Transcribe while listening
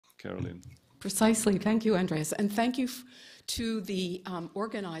Caroline. Precisely. Thank you, Andreas. And thank you to the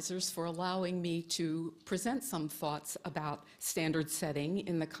organizers for allowing me to present some thoughts about standard setting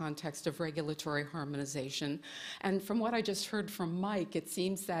in the context of regulatory harmonization. And from what I just heard from Mike, it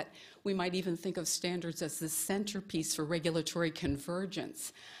seems that we might even think of standards as the centerpiece for regulatory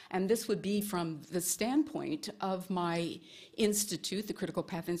convergence. And this would be from the standpoint of my institute, the Critical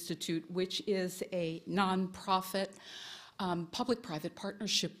Path Institute, which is a nonprofit public-private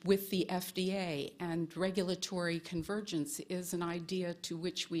partnership with the FDA, and regulatory convergence is an idea to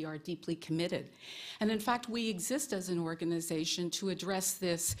which we are deeply committed. And in fact, we exist as an organization to address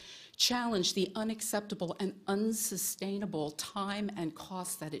this challenge, the unacceptable and unsustainable time and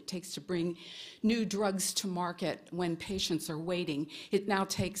cost that it takes to bring new drugs to market when patients are waiting. It now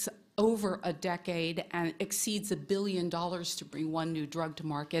takes over a decade and exceeds $1 billion to bring one new drug to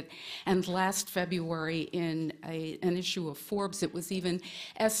market. And last February, in an issue of Forbes, it was even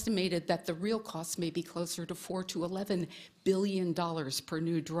estimated that the real cost may be closer to $4 to $11 billion per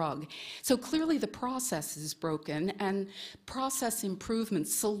new drug. So clearly the process is broken, and process improvement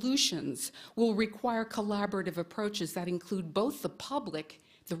solutions will require collaborative approaches that include both the public,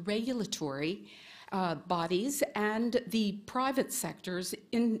 the regulatory bodies, and the private sectors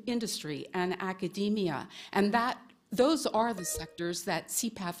in industry and academia. And those are the sectors that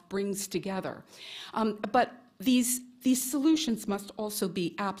CPATH brings together. But these solutions must also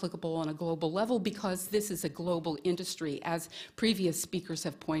be applicable on a global level, because this is a global industry, as previous speakers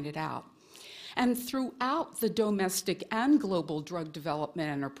have pointed out. And throughout the domestic and global drug development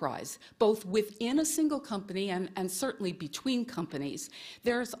enterprise, both within a single company and certainly between companies,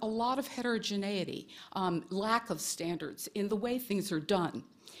 there's a lot of heterogeneity, lack of standards in the way things are done.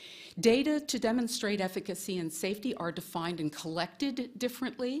 Data to demonstrate efficacy and safety are defined and collected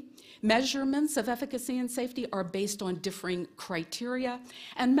differently. Measurements of efficacy and safety are based on differing criteria,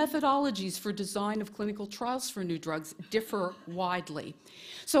 and methodologies for design of clinical trials for new drugs differ widely.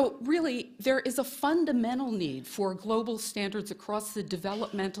 So really, there is a fundamental need for global standards across the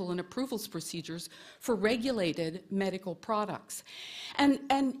developmental and approvals procedures for regulated medical products. And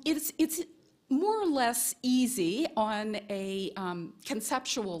it's more or less easy on a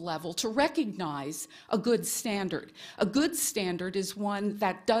conceptual level to recognize a good standard. A good standard is one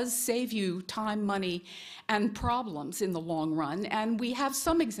that does save you time, money, and problems in the long run. And we have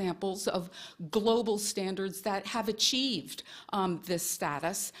some examples of global standards that have achieved this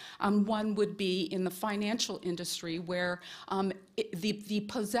status. One would be in the financial industry, where the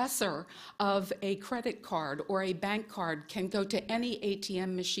possessor of a credit card or a bank card can go to any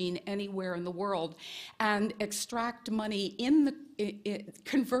ATM machine anywhere in the world and extract money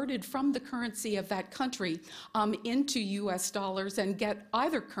converted from the currency of that country into US dollars and get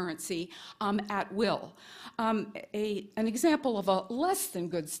either currency at will. An example of a less than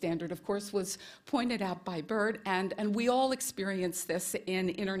good standard, of course, was pointed out by Bert, and we all experience this in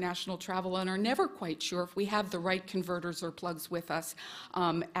international travel and are never quite sure if we have the right converters or plugs with us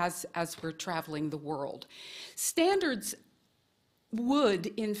as we're traveling the world. Standards would,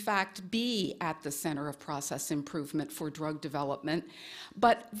 in fact, be at the center of process improvement for drug development,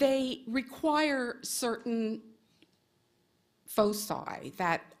 but they require certain foci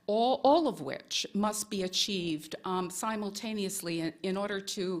that all of which must be achieved simultaneously in order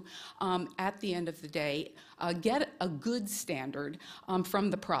to, at the end of the day, get a good standard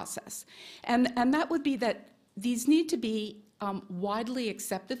from the process. And that would be that these need to be widely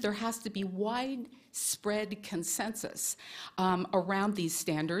accepted. There has to be widespread consensus around these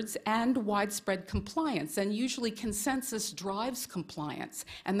standards and widespread compliance. And usually consensus drives compliance.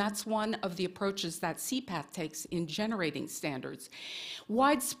 And that's one of the approaches that CPATH takes in generating standards.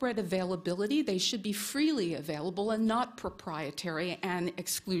 Widespread availability, they should be freely available and not proprietary and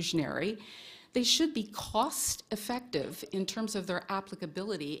exclusionary. They should be cost-effective in terms of their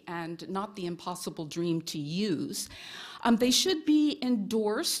applicability and not the impossible dream to use. They should be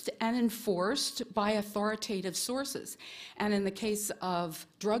endorsed and enforced by authoritative sources. And in the case of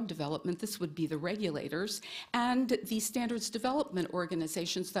drug development, this would be the regulators and the standards development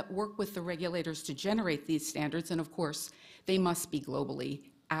organizations that work with the regulators to generate these standards. And of course, they must be globally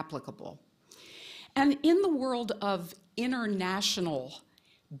applicable. And in the world of international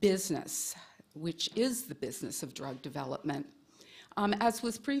business, which is the business of drug development, as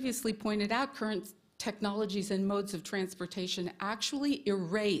was previously pointed out, current technologies and modes of transportation actually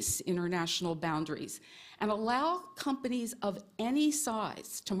erase international boundaries and allow companies of any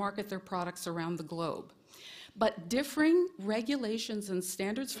size to market their products around the globe. But differing regulations and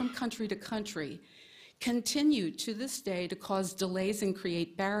standards from country to country continue to this day to cause delays and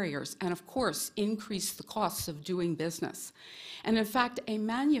create barriers, and of course, increase the costs of doing business. And in fact, a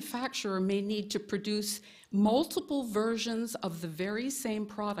manufacturer may need to produce multiple versions of the very same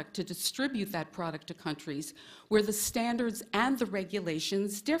product to distribute that product to countries where the standards and the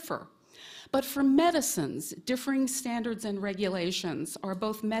regulations differ. But for medicines, differing standards and regulations are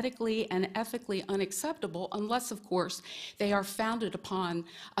both medically and ethically unacceptable unless, of course, they are founded upon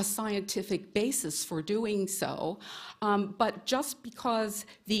a scientific basis for doing so. But just because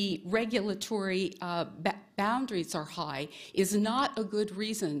the regulatory boundaries are high is not a good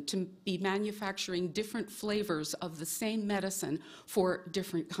reason to be manufacturing different flavors of the same medicine for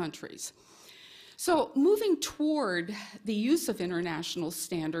different countries. So moving toward the use of international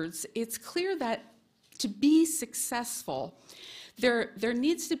standards, it's clear that to be successful, there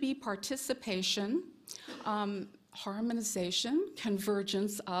needs to be participation, harmonization,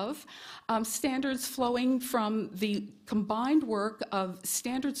 convergence of standards flowing from the combined work of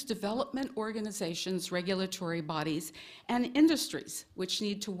standards development organizations, regulatory bodies, and industries, which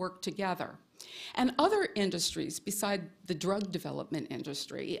need to work together. And other industries, beside the drug development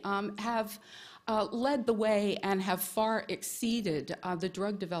industry, have led the way and have far exceeded the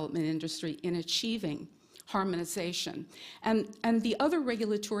drug development industry in achieving harmonization. And the other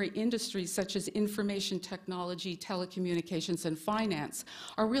regulatory industries, such as information technology, telecommunications, and finance,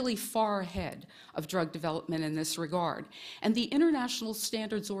 are really far ahead of drug development in this regard. And the international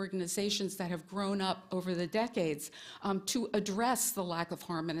standards organizations that have grown up over the decades to address the lack of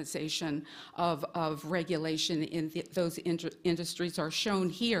harmonization of regulation in those industries are shown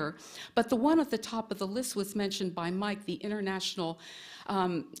here. But the one at the top of the list was mentioned by Mike, the International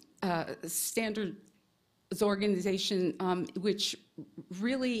Standards Organization, which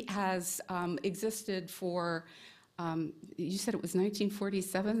really has existed for, you said it was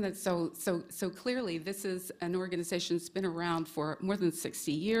 1947, so clearly this is an organization that's been around for more than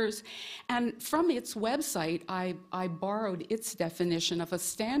 60 years. And from its website, I borrowed its definition of a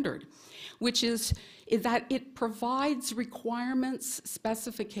standard, which is that it provides requirements,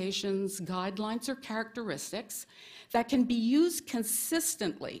 specifications, guidelines, or characteristics that can be used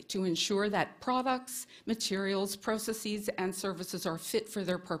consistently to ensure that products, materials, processes, and services are fit for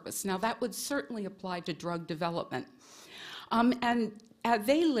their purpose. Now, that would certainly apply to drug development. And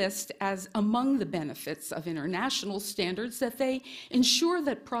they list as among the benefits of international standards that they ensure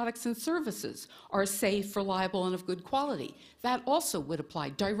that products and services are safe, reliable, and of good quality. That also would apply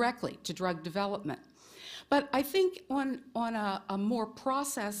directly to drug development. But I think on a more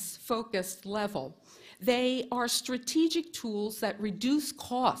process-focused level, they are strategic tools that reduce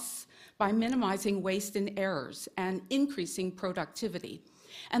costs by minimizing waste and errors and increasing productivity.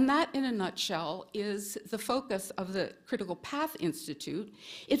 And that, in a nutshell, is the focus of the Critical Path Institute.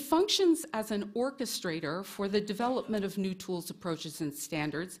 It functions as an orchestrator for the development of new tools, approaches, and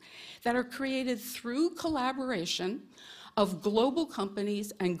standards that are created through collaboration of global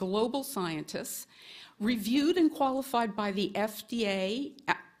companies and global scientists, reviewed and qualified by the FDA,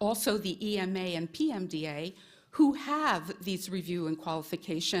 also the EMA and PMDA, who have these review and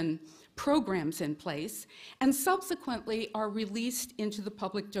qualification programs in place, and subsequently are released into the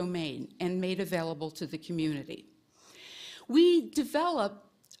public domain and made available to the community. We develop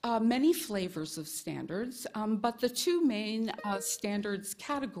many flavors of standards, but the two main standards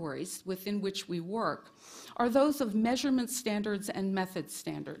categories within which we work are those of measurement standards and method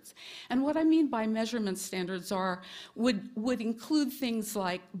standards. And what I mean by measurement standards would include things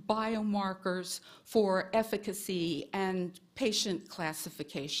like biomarkers for efficacy and patient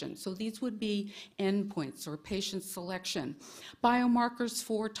classification. So these would be endpoints or patient selection. Biomarkers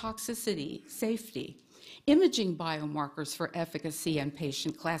for toxicity, safety. Imaging biomarkers for efficacy and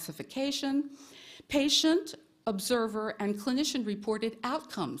patient classification. Patient, observer, and clinician-reported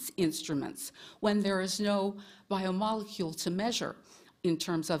outcomes instruments when there is no biomolecule to measure in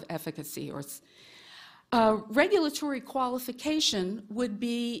terms of efficacy. Regulatory qualification would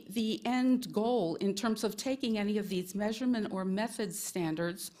be the end goal in terms of taking any of these measurement or method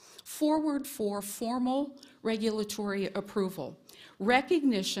standards forward for formal regulatory approval,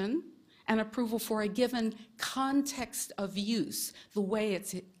 recognition, and approval for a given context of use. The way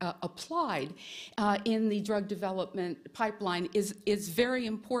it's applied in the drug development pipeline is very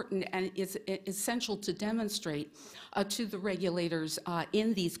important and is essential to demonstrate to the regulators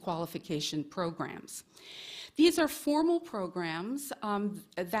in these qualification programs. These are formal programs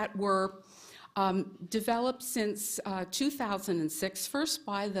that were developed since 2006, first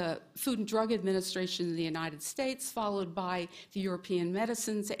by the Food and Drug Administration in the United States, followed by the European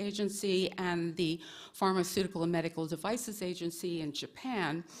Medicines Agency and the Pharmaceutical and Medical Devices Agency in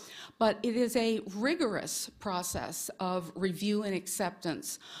Japan. But it is a rigorous process of review and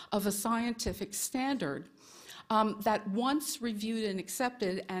acceptance of a scientific standard that once reviewed and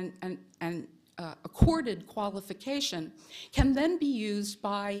accepted and accorded qualification can then be used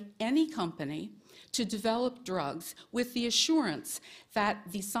by any company to develop drugs with the assurance that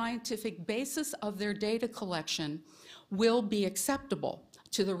the scientific basis of their data collection will be acceptable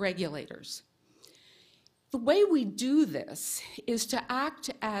to the regulators. The way we do this is to act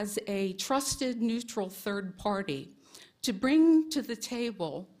as a trusted, neutral third party to bring to the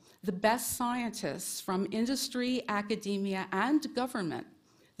table the best scientists from industry, academia, and government.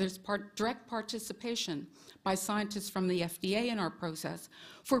 There's direct participation by scientists from the FDA in our process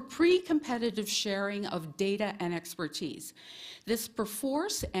for pre-competitive sharing of data and expertise. This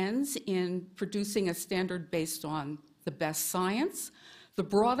perforce ends in producing a standard based on the best science, the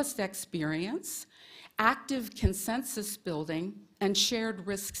broadest experience, active consensus building, and shared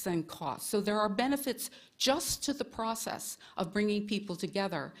risks and costs. So there are benefits just to the process of bringing people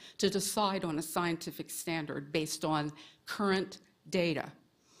together to decide on a scientific standard based on current data.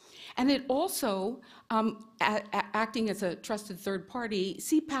 And it also, acting as a trusted third party,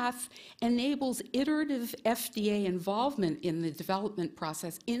 CPATH enables iterative FDA involvement in the development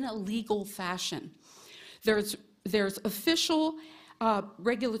process in a legal fashion. There's official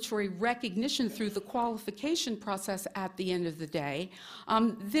regulatory recognition through the qualification process at the end of the day.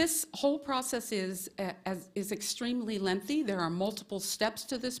 This whole process is extremely lengthy. There are multiple steps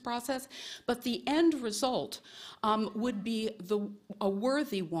to this process, but the end result would be a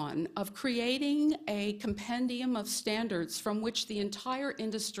worthy one of creating a compendium of standards from which the entire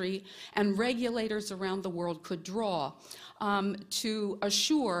industry and regulators around the world could draw to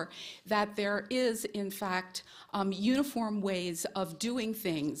assure that there is, in fact, uniform ways of doing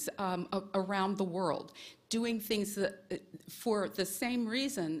things around the world, doing things for the same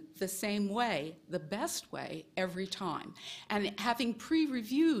reason, the same way, the best way every time. And having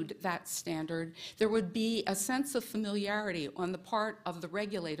pre-reviewed that standard, there would be a sense of familiarity on the part of the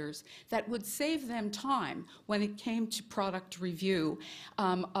regulators that would save them time when it came to product review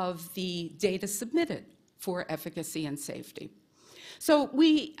of the data submitted for efficacy and safety. So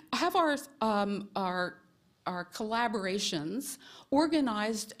we have our collaborations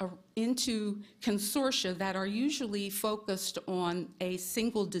organized into consortia that are usually focused on a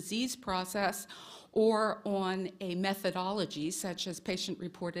single disease process or on a methodology such as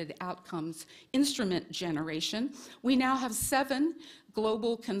patient-reported outcomes instrument generation. We now have 7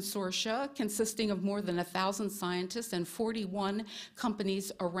 global consortia consisting of more than 1,000 scientists and 41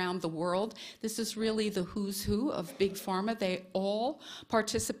 companies around the world. This is really the who's who of big pharma. They all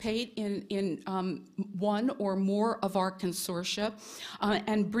participate in one or more of our consortia,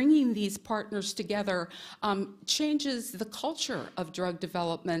 and bringing these partners together changes the culture of drug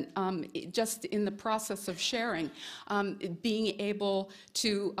development just in the process of sharing, being able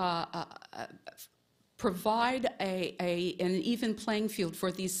to provide an even playing field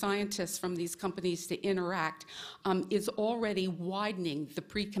for these scientists from these companies to interact is already widening the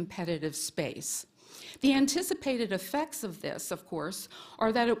pre-competitive space. The anticipated effects of this, of course,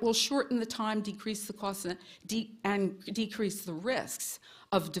 are that it will shorten the time, decrease the costs, and decrease the risks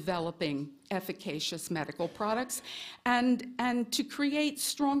of developing efficacious medical products, and to create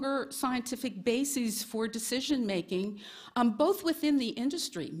stronger scientific bases for decision-making, both within the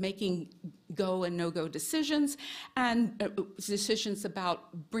industry, making go and no-go decisions, and decisions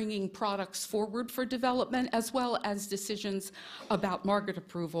about bringing products forward for development, as well as decisions about market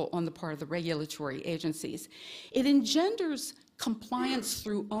approval on the part of the regulatory agencies. It engenders compliance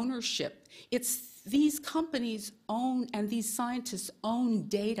through ownership. It's these companies own and these scientists own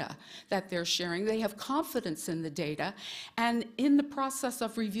data that they're sharing. They have confidence in the data, and in the process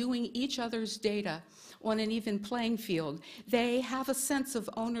of reviewing each other's data on an even playing field, they have a sense of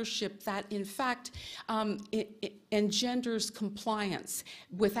ownership that, in fact, it engenders compliance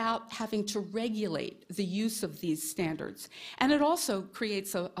without having to regulate the use of these standards. And it also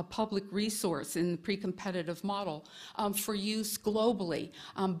creates a public resource in the pre-competitive model for use globally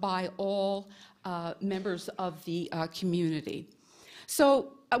by all members of the community.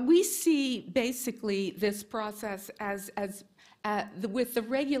 So we see basically this process as with the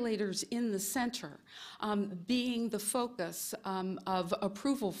regulators in the center being the focus of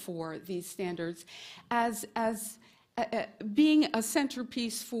approval for these standards as being a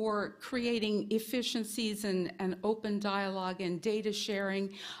centerpiece for creating efficiencies and open dialogue and data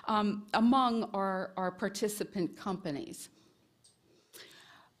sharing among our participant companies.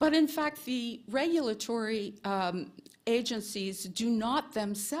 But in fact, the regulatory agencies do not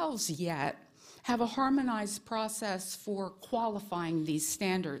themselves yet have a harmonized process for qualifying these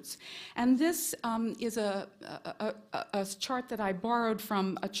standards. And this is a chart that I borrowed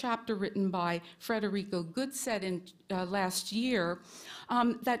from a chapter written by Federico Goodset in last year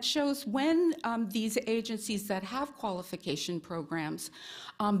that shows when these agencies that have qualification programs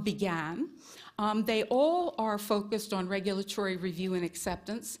began. They all are focused on regulatory review and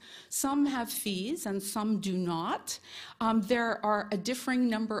acceptance. Some have fees and some do not. There are a differing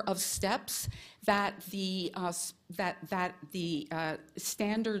number of steps that the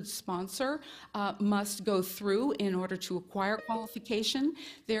standard sponsor must go through in order to acquire qualification.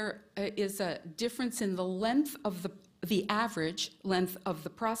 There is a difference in the length of the average length of the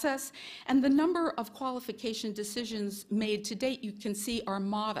process, and the number of qualification decisions made to date, you can see, are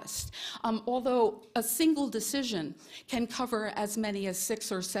modest. Although a single decision can cover as many as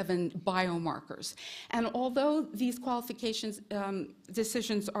 6 or 7 biomarkers. And although these qualifications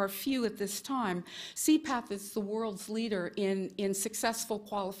decisions are few at this time, CPATH is the world's leader in successful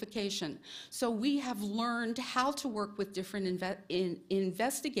qualification. So we have learned how to work with different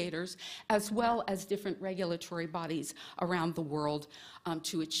investigators as well as different regulatory bodies around the world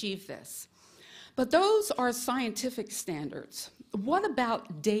to achieve this. But those are scientific standards. What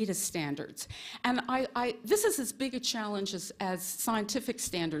about data standards? And this is as big a challenge as scientific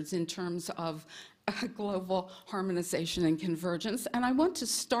standards in terms of global harmonization and convergence. And I want to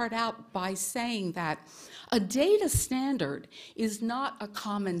start out by saying that a data standard is not a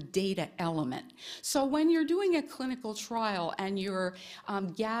common data element. So when you're doing a clinical trial and you're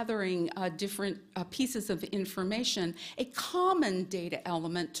gathering different pieces of information, a common data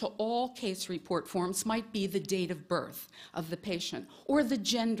element to all case report forms might be the date of birth of the patient or the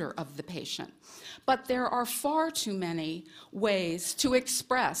gender of the patient. But there are far too many ways to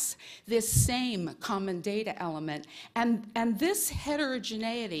express this same common data element, and this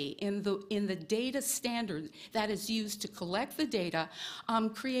heterogeneity in the data standard that is used to collect the data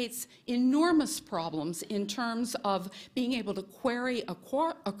creates enormous problems in terms of being able to query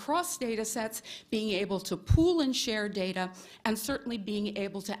across data sets, being able to pool and share data, and certainly being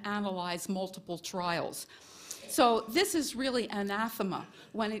able to analyze multiple trials. So this is really anathema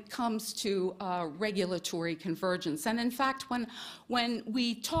when it comes to regulatory convergence. And in fact, when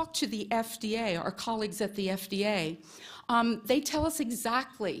we talk to the FDA, our colleagues at the FDA, they tell us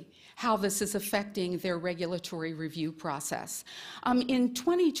exactly how this is affecting their regulatory review process. In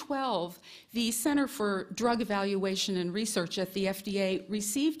 2012, the Center for Drug Evaluation and Research at the FDA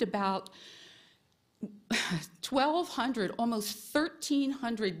received about 1,200, almost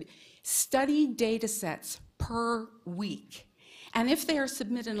 1,300 study data sets per week. And if they are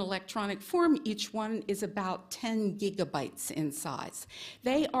submitted in electronic form, each one is about 10 gigabytes in size.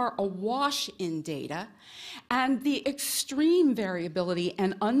 They are awash in data, and the extreme variability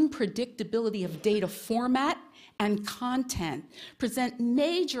and unpredictability of data format and content present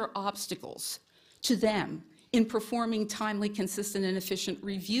major obstacles to them in performing timely, consistent, and efficient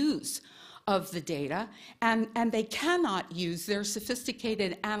reviews of the data, and they cannot use their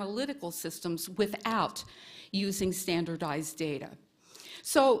sophisticated analytical systems without using standardized data.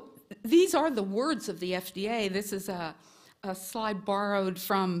 So these are the words of the FDA. This is a slide borrowed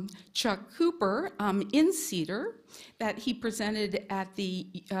from Chuck Cooper in CEDAR that he presented at the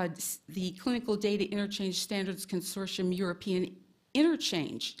Clinical Data Interchange Standards Consortium European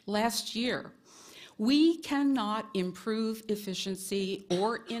Interchange last year. We cannot improve efficiency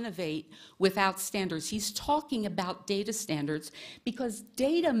or innovate without standards. He's talking about data standards because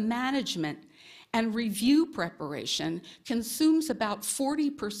data management and review preparation consumes about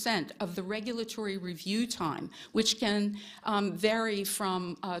 40% of the regulatory review time, which can vary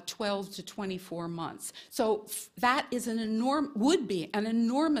from 12 to 24 months. So that is would be an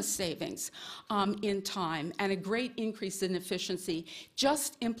enormous savings in time and a great increase in efficiency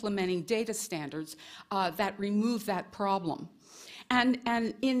just implementing data standards that remove that problem. And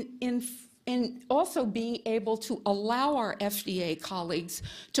in also being able to allow our FDA colleagues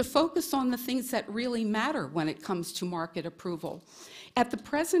to focus on the things that really matter when it comes to market approval. At the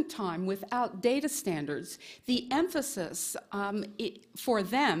present time, without data standards, the emphasis for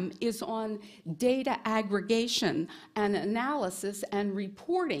them is on data aggregation and analysis and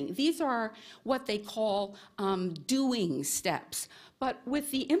reporting. These are what they call doing steps. But with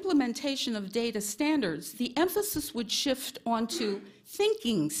the implementation of data standards, the emphasis would shift onto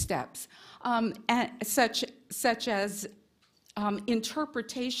thinking steps. such as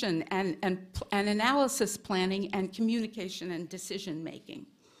interpretation and analysis planning and communication and decision making.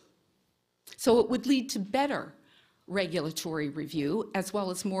 So it would lead to better regulatory review as well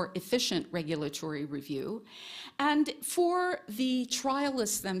as more efficient regulatory review. And for the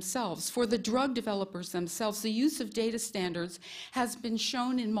trialists themselves, for the drug developers themselves, the use of data standards has been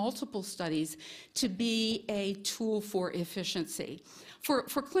shown in multiple studies to be a tool for efficiency. For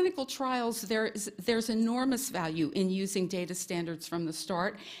clinical trials, there's enormous value in using data standards from the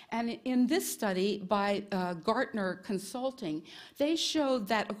start. And in this study by Gartner Consulting, they showed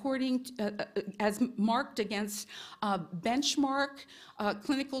that according to, as marked against benchmark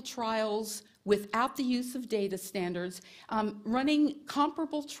clinical trials without the use of data standards, running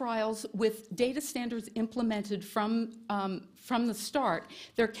comparable trials with data standards implemented from the start,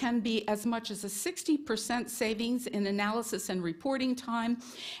 there can be as much as a 60% savings in analysis and reporting time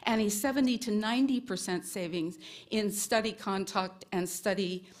and a 70 to 90% savings in study conduct and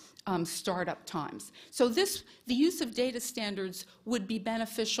study startup times. So the use of data standards would be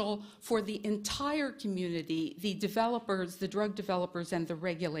beneficial for the entire community, the developers, the drug developers, and the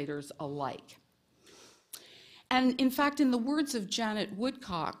regulators alike. And in fact, in the words of Janet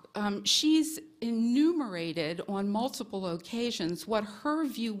Woodcock, she's enumerated on multiple occasions what her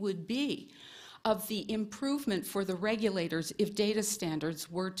view would be of the improvement for the regulators if data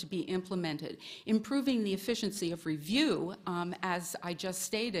standards were to be implemented, improving the efficiency of review, as I just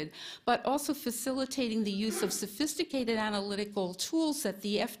stated, but also facilitating the use of sophisticated analytical tools that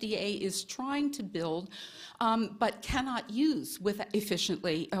the FDA is trying to build, but cannot use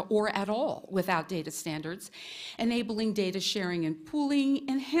efficiently or at all without data standards, enabling data sharing and pooling,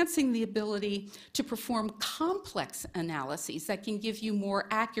 enhancing the ability to perform complex analyses that can give you more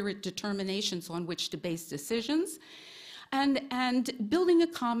accurate determinations on which to base decisions, and building a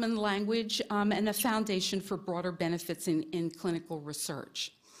common language and a foundation for broader benefits in clinical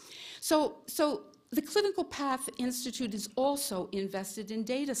research. So the Clinical Path Institute is also invested in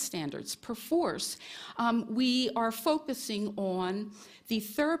data standards. Perforce, we are focusing on the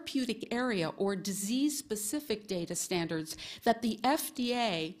therapeutic area or disease-specific data standards that the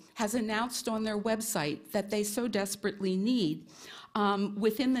FDA has announced on their website that they so desperately need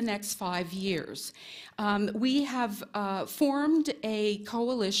within the next 5 years. We have formed a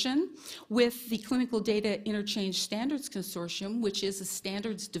coalition with the Clinical Data Interchange Standards Consortium, which is a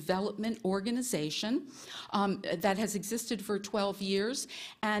standards development organization that has existed for 12 years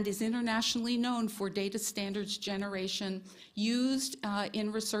and is internationally known for data standards generation used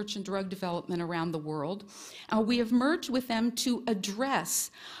in research and drug development around the world. We have merged with them to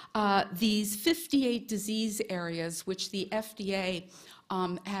address these 58 disease areas which the FDA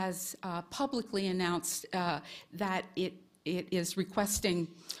has publicly announced that it is requesting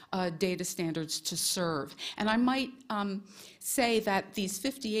data standards to serve. And I might say that these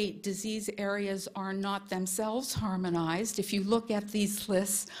 58 disease areas are not themselves harmonized. If you look at these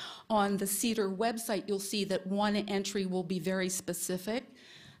lists on the CDER website, you'll see that one entry will be very specific,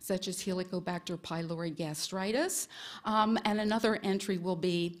 such as Helicobacter pylori gastritis, and another entry will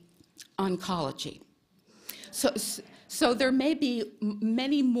be oncology. So there may be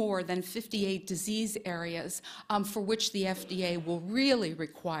many more than 58 disease areas for which the FDA will really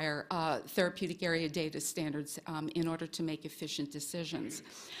require therapeutic area data standards in order to make efficient decisions.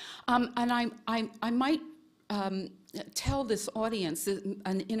 And I might tell this audience,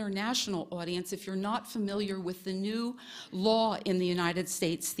 an international audience, if you're not familiar with the new law in the United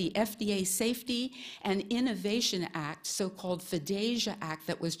States, the FDA Safety and Innovation Act, so-called FDASIA Act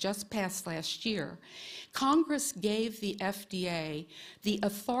that was just passed last year, Congress gave the FDA the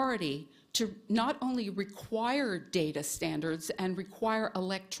authority to not only require data standards and require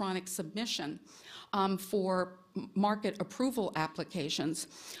electronic submission for market approval applications,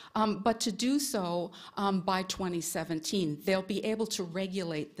 but to do so by 2017. They'll be able to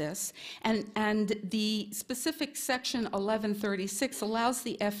regulate this, and the specific section 1136 allows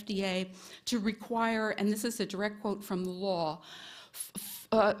the FDA to require, and this is a direct quote from the law,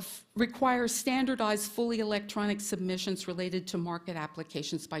 require standardized fully electronic submissions related to market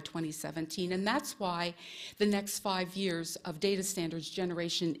applications by 2017. And that's why the next 5 years of data standards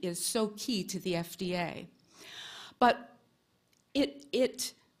generation is so key to the FDA. But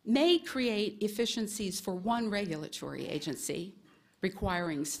it may create efficiencies for one regulatory agency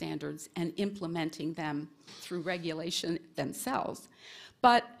requiring standards and implementing them through regulation themselves.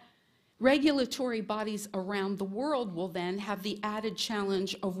 But Regulatory bodies around the world will then have the added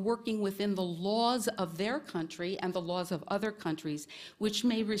challenge of working within the laws of their country and the laws of other countries, which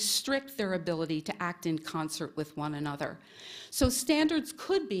may restrict their ability to act in concert with one another. So standards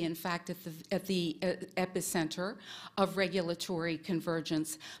could be, in fact, at the epicenter of regulatory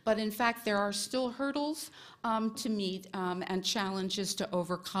convergence, but in fact there are still hurdles to meet and challenges to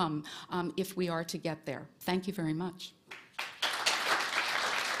overcome if we are to get there. Thank you very much.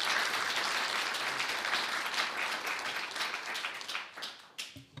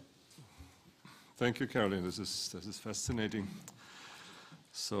 Thank you, Caroline. This is fascinating.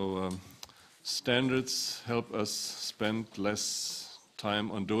 So standards help us spend less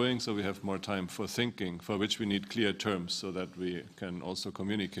time on doing, so we have more time for thinking, for which we need clear terms so that we can also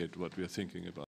communicate what we are thinking about.